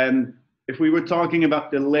 And if we were talking about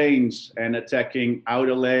the lanes and attacking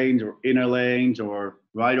outer lanes or inner lanes or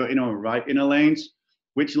right inner lanes,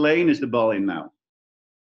 which lane is the ball in now?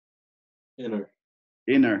 Inner.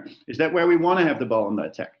 Inner. Is that where we want to have the ball on the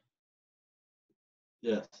attack?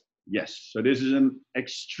 Yes. Yes. So this is an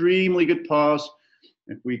extremely good pass.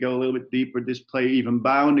 If we go a little bit deeper, this player even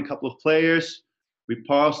bound a couple of players. We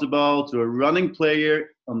pass the ball to a running player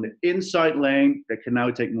on the inside lane that can now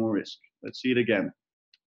take more risk. Let's see it again.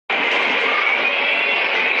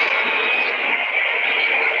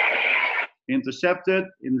 Intercepted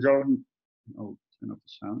in zone, oh, turn off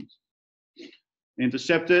the sound.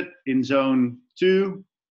 Intercepted in zone 2.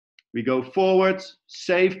 We go forward,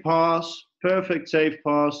 safe pass, perfect safe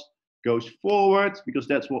pass, goes forward because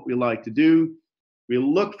that's what we like to do. We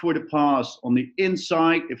look for the pass on the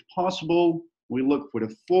inside if possible. We look for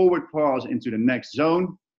the forward pass into the next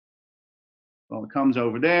zone. Well, it comes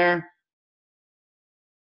over there,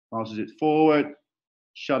 passes it forward,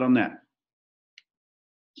 shot on net.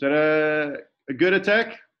 Is that a good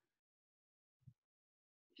attack?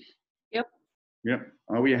 Yep. Yep.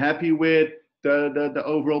 Are we happy with the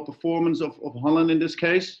overall performance of Holland in this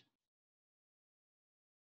case?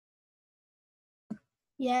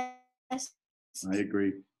 Yes. I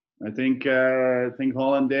agree. I think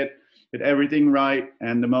Holland did everything right,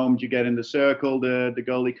 and the moment you get in the circle, the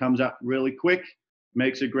goalie comes up really quick,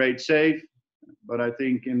 makes a great save. But I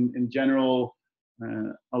think in general,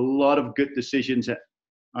 a lot of good decisions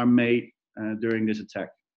are made during this attack.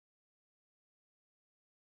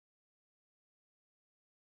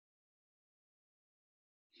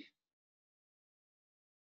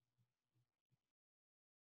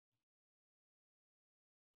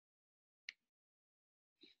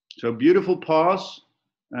 So beautiful pass.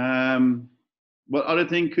 What other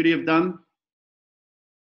thing could he have done?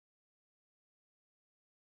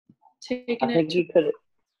 I Taking think it he could.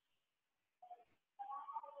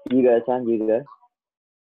 You go, Sam. You go.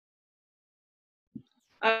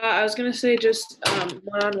 I was gonna say just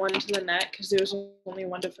one-on-one to the net because there was only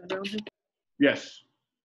one defender on him. Yes.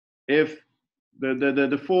 If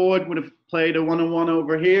the forward would have played a one-on-one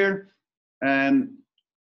over here, and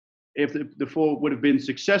if the forward would have been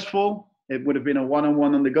successful, it would have been a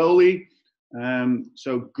one-on-one on the goalie.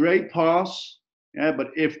 So great pass. Yeah,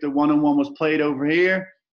 but if the one-on-one was played over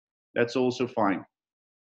here, that's also fine.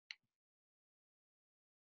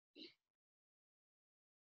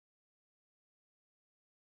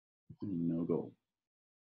 No goal.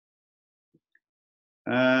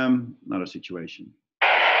 Not a situation.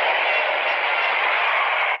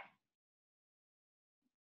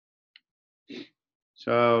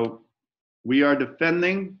 So we are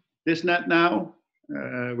defending this net now.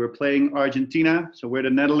 We're playing Argentina, so we're the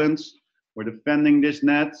Netherlands. We're defending this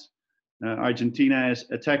net. Argentina is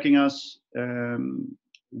attacking us.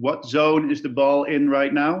 What zone is the ball in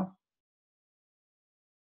right now?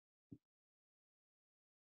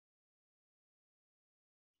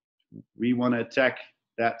 We want to attack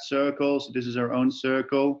that circle. So this is our own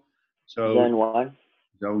circle. So Zone 1.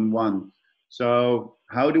 Zone 1. So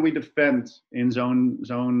how do we defend in zone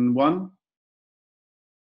 1?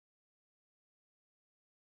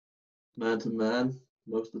 Man to man,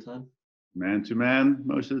 most of the time. Man to man,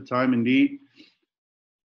 most of the time, indeed.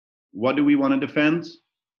 What do we want to defend?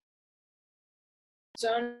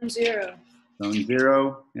 Zone 0. Zone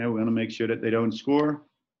 0. Yeah, we want to make sure that they don't score.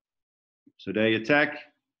 So they attack.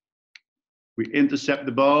 We intercept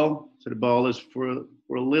the ball. So the ball is for a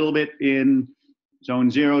little bit in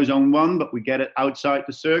zone 0, zone 1, but we get it outside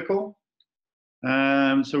the circle.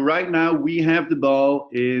 So right now we have the ball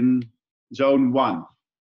in zone 1.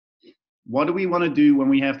 What do we want to do when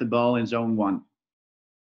we have the ball in zone 1?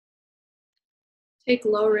 Take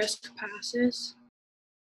low risk passes.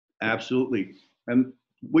 Absolutely. And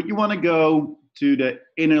would you want to go to the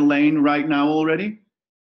inner lane right now already?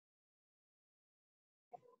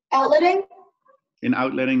 Outletting? In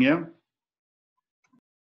outletting, yeah?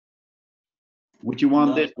 Would you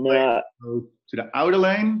want this No, to go to the outer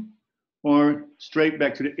lane or straight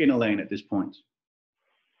back to the inner lane at this point?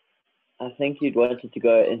 I think you'd want it to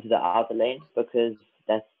go into the outer lane because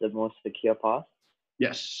that's the most secure pass.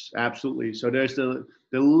 Yes, absolutely. So there's the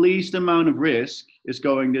least amount of risk is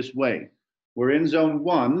going this way. We're in zone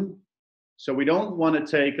 1, so we don't want to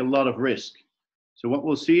take a lot of risk. So what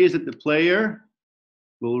we'll see is that the player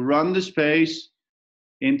will run the space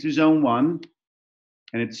into zone 1,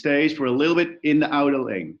 and it stays for a little bit in the outer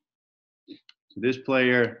lane. So this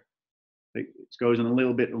player goes on a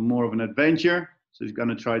little bit more of an adventure. So he's going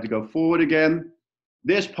to try to go forward again.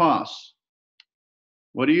 This pass.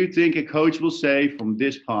 What do you think a coach will say from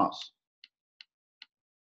this pass?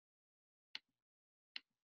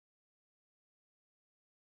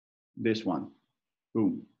 This one.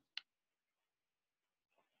 Boom.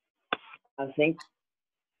 I think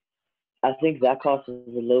that pass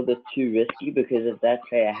was a little bit too risky because if that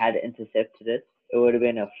player had intercepted it, it would have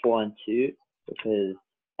been a 4-on-2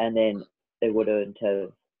 and then it wouldn't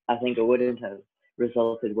have. I think it wouldn't have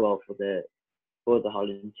resulted well for the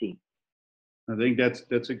Holland team. I think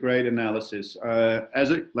that's a great analysis.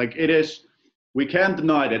 It is, we can't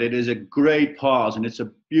deny that it is a great pass and it's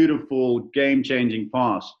a beautiful game-changing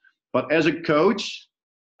pass. But as a coach,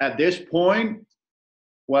 at this point,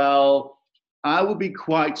 well, I would be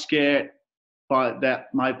quite scared that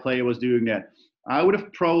my player was doing that. I would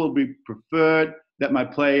have probably preferred that my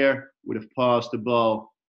player would have passed the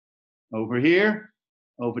ball over here,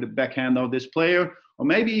 over the backhand of this player, or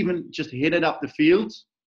maybe even just hit it up the field.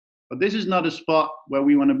 But this is not a spot where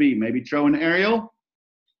we want to be. Maybe throw an aerial,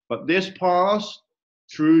 but this pass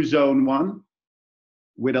through zone 1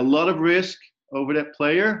 with a lot of risk over that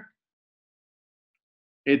player,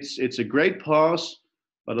 it's a great pass,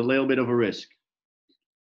 but a little bit of a risk.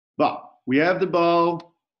 But we have the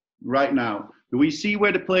ball. right now. Do we see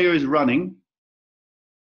where the player is running?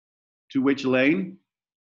 To which lane?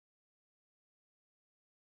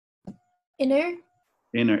 Inner.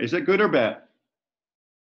 Inner. Is that good or bad?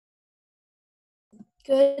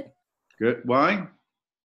 Good. Good. Why?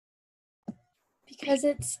 Because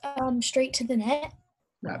it's straight to the net.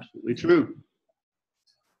 Absolutely true.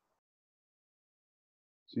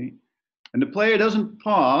 See? And the player doesn't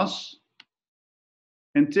pass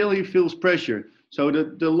until he feels pressure. So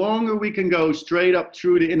the longer we can go straight up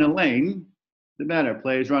through the inner lane, the better.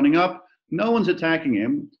 Player's running up, no one's attacking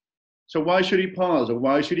him. So why should he pause, or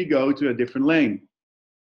why should he go to a different lane?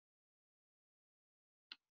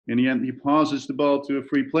 In the end, he passes the ball to a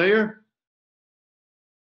free player.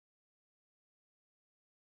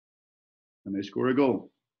 And they score a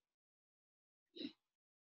goal.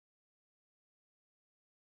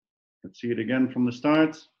 Let's see it again from the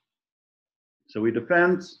start. So we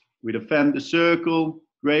defend the circle,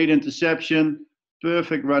 great interception,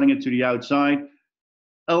 perfect running it to the outside.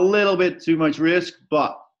 A little bit too much risk,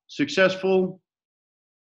 but successful.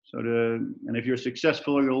 And if you're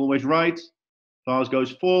successful, you're always right. Pass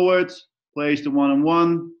goes forward, plays the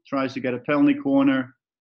one-on-one, tries to get a penalty corner.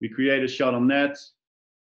 We create a shot on net,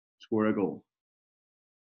 score a goal.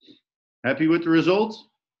 Happy with the result?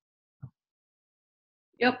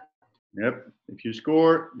 Yep. Yep. If you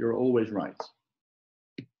score, you're always right.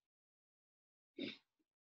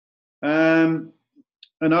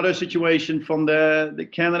 Another situation from the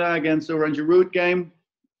Canada against Orange-Root game.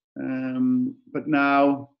 But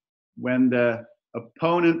now when the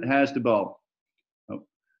opponent has the ball.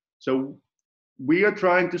 So we are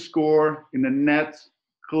trying to score in the net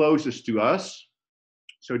closest to us.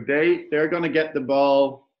 So they're going to get the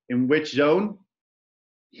ball in which zone?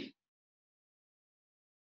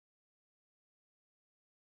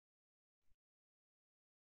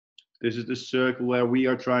 This is the circle where we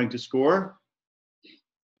are trying to score.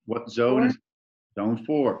 What zone is zone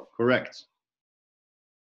 4? Correct.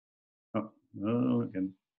 Oh,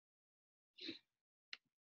 again.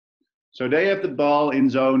 So they have the ball in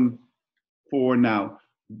zone 4 now.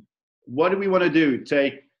 What do we want to do?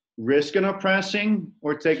 Take risk in our pressing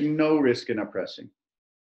or take no risk in our pressing?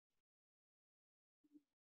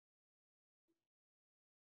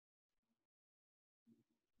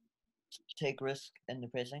 Take risk in the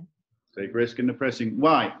pressing. Take risk in the pressing.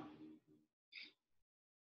 Why?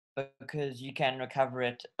 Because you can recover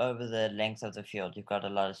it over the length of the field. You've got a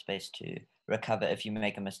lot of space to recover if you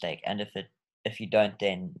make a mistake, and if you don't,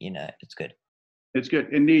 then it's good. It's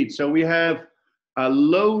good indeed. So we have a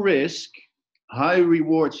low risk, high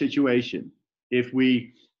reward situation. If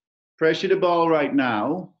we pressure the ball right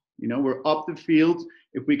now, we're up the field.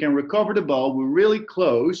 If we can recover the ball, we're really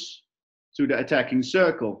close to the attacking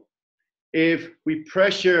circle. If we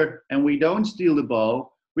pressure and we don't steal the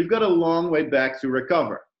ball, we've got a long way back to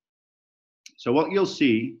recover. So what you'll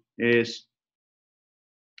see is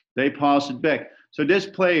they pass it back. So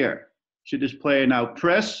should this player now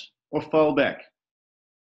press or fall back?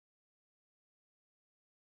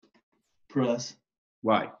 Press.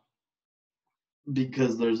 Why?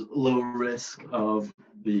 Because there's low risk of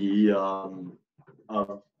the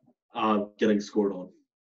getting scored on.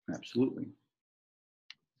 Absolutely.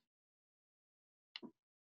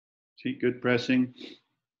 See, good pressing.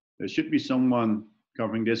 There should be someone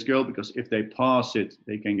covering this girl, because if they pass it,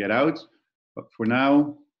 they can get out. But for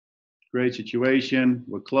now, great situation.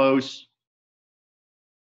 We're close.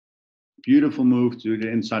 Beautiful move to the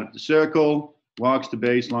inside of the circle. Walks the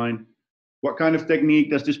baseline. What kind of technique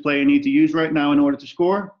does this player need to use right now in order to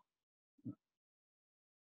score?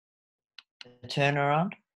 A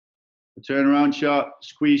turnaround. A turnaround shot,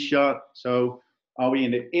 squeeze shot. So are we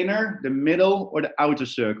in the inner, the middle, or the outer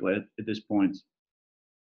circle at this point?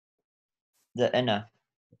 The inner.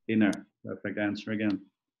 Inner. Perfect answer again.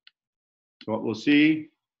 So what we'll see.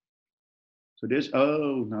 So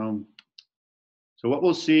So what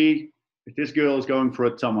we'll see if this girl is going for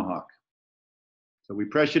a tomahawk. So we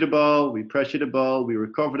pressure the ball, we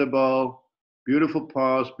recover the ball. Beautiful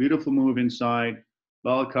pass, beautiful move inside.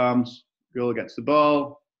 Ball comes, girl gets the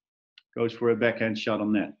ball, goes for a backhand shot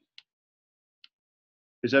on net.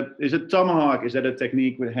 Is it tomahawk? Is that a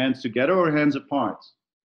technique with hands together or hands apart?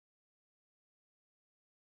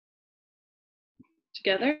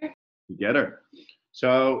 Together. Together.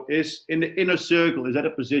 So is in the inner circle, is that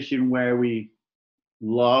a position where we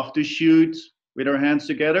love to shoot with our hands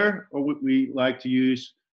together, or would we like to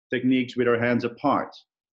use techniques with our hands apart?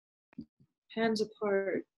 Hands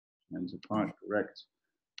apart. Hands apart, correct.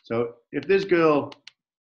 So if this girl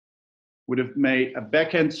would have made a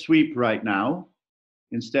backhand sweep right now,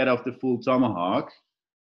 instead of the full tomahawk,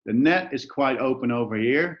 the net is quite open over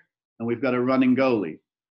here. and we've got a running goalie.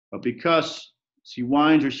 But because St.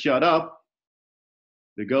 Wines are shut up,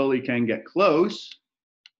 the goalie can get close,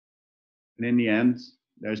 and in the end,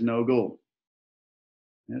 there's no goal.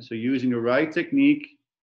 Yeah, so using the right technique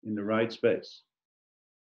in the right space.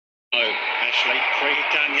 Oh, Ashley, free hit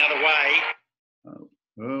going the other way.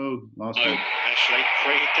 Oh, last Oh, one. Ashley,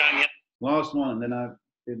 free hit going the other way. Last one, and then I've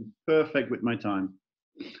been perfect with my time.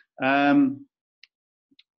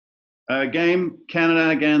 Game, Canada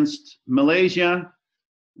against Malaysia.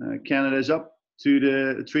 Canada's up to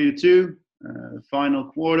the 3-2.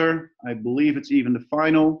 Final quarter. I believe it's even the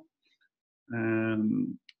final. Oh,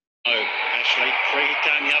 Ashley, free hit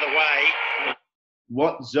going the other way.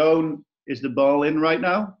 What zone is the ball in right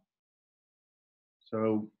now?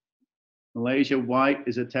 So Malaysia white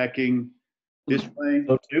is attacking this way.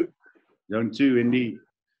 Zone 2. Zone 2, indeed.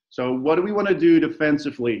 So what do we want to do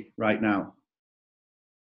defensively right now?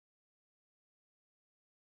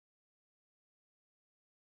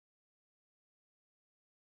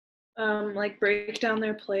 Like break down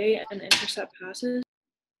their play and intercept passes.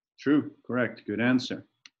 True, correct, good answer.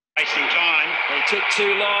 Wasting time. They took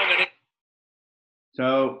too long and it.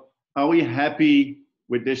 So are we happy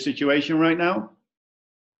with this situation right now?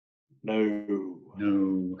 No.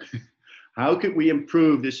 No. How could we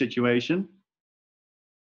improve this situation?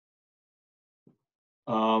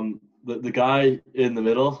 The guy in the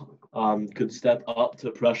middle could step up to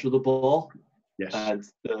pressure the ball, Yes. and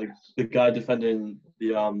the guy defending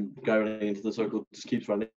the guy running into the circle just keeps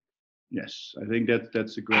running. Yes, I think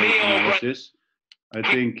that's a great analysis. I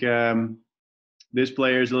think this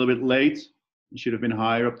player is a little bit late. He should have been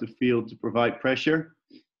higher up the field to provide pressure.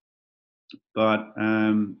 But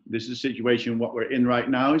this is a situation what we're in right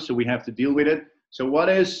now, so we have to deal with it. So what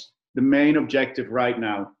is the main objective right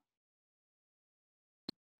now?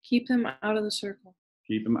 Keep them out of the circle.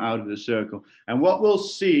 Keep him out of the circle. And what we'll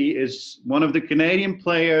see is one of the Canadian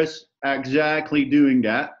players exactly doing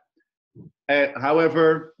that.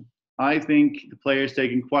 However, I think the player is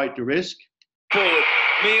taking quite the risk. Forward.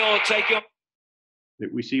 Me or take your.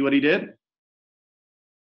 Did we see what he did?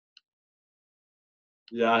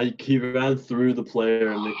 Yeah, he ran through the player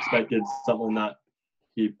and expected something that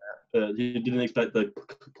he didn't expect the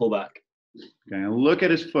pullback. Okay, and look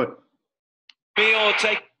at his foot. Me or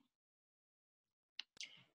take.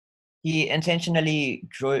 He intentionally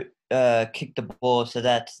kicked the ball so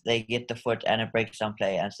that they get the foot and it breaks down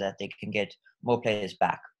play, and so that they can get more players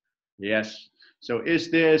back. Yes. So is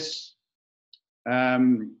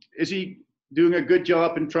he doing a good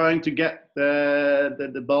job in trying to get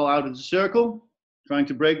the ball out of the circle, trying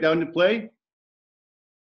to break down the play?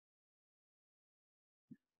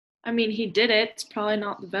 I mean, he did it. It's probably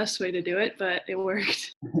not the best way to do it, but it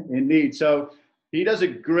worked. Indeed. So he does a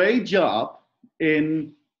great job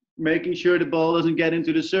in making sure the ball doesn't get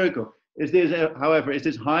into the circle. However, is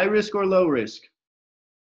this high risk or low risk?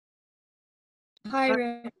 High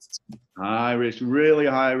risk. High risk, really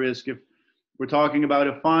high risk. If we're talking about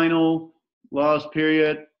a final, last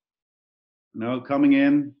period, coming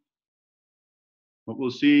in, what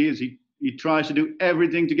we'll see is he tries to do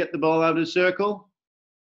everything to get the ball out of the circle.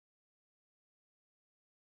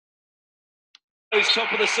 He's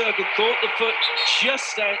top of the circle, caught the foot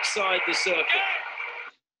just outside the circle.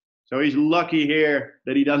 So he's lucky here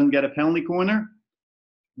that he doesn't get a penalty corner.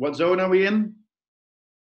 What zone are we in?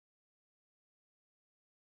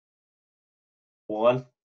 1.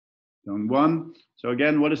 Zone 1. So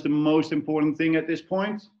again, what is the most important thing at this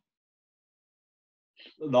point?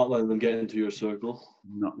 Not letting them get into your circle.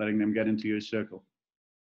 Not letting them get into your circle.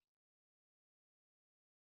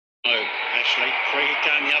 Oh, Ashley, free hit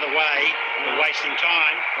going the other way. We're wasting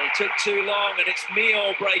time. They took too long and it's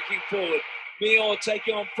Meehl breaking forward. Meehl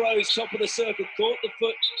taking on Froese, top of the circle, caught the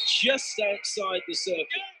foot just outside the circle.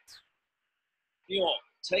 Meehl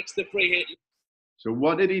takes the free hit. So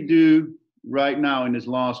what did he do right now in his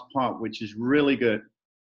last part, which is really good?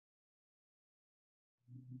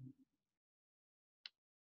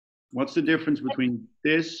 What's the difference between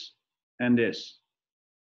this and this?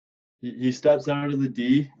 He steps out of the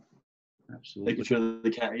D, Absolutely. making sure that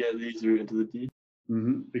they can't get these through into the D.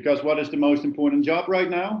 Because what is the most important job right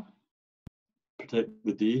now? Protect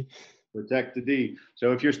the D. Protect the D.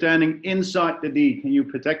 So if you're standing inside the D, can you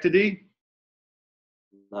protect the D?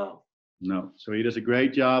 No. No. So he does a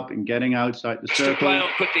great job in getting outside the To play circle.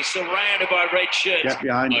 on quickly, surrounded by red shirts. Get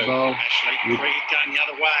behind the ball. Ashley, free hit going the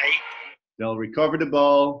other way. They'll recover the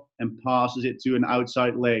ball and passes it to an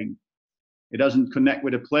outside lane. It doesn't connect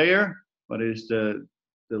with a player, but it's the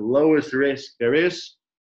lowest risk there is.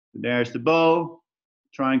 There's the ball,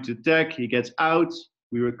 trying to attack. He gets out.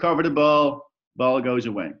 We recover the ball. Ball goes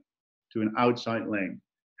away to an outside lane.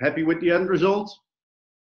 happy with the end result?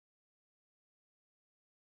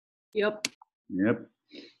 Yep. Yep.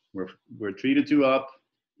 We're 3-2 up,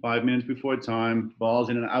 5 minutes before time. Ball's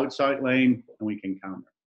in an outside lane, and we can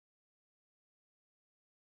counter.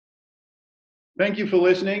 Thank you for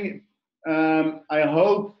listening. I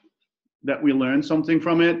hope that we learned something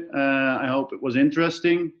from it. I hope it was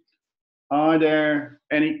interesting. Are there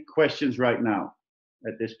any questions right now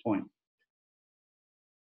at this point?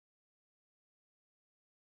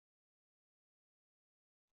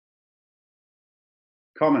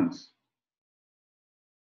 Comments?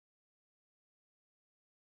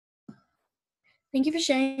 Thank you for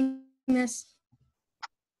sharing this.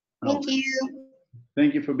 Thank you.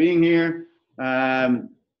 Thank you for being here.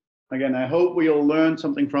 Again, I hope we all learned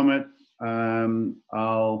something from it.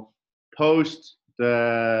 I'll post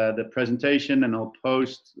the presentation, and I'll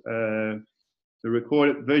post the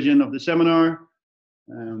recorded version of the seminar.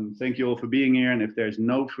 Thank you all for being here. And if there's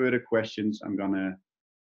no further questions, I'm going to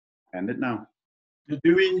end it now.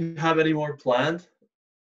 Do we have any more planned?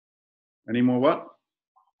 Any more what?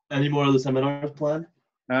 Any more of the seminars planned?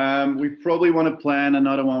 We probably want to plan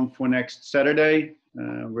another one for next Saturday.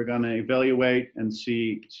 We're going to evaluate and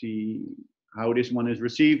see how this one is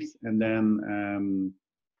received. And then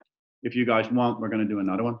if you guys want, we're going to do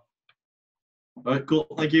another one. All right, cool.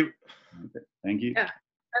 Thank you. Okay. Thank you. Yeah,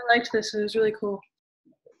 I liked this. It was really cool.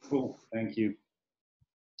 Cool. Thank you.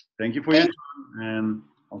 Thank you for your time. And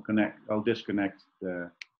I'll disconnect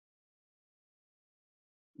the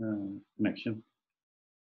connection.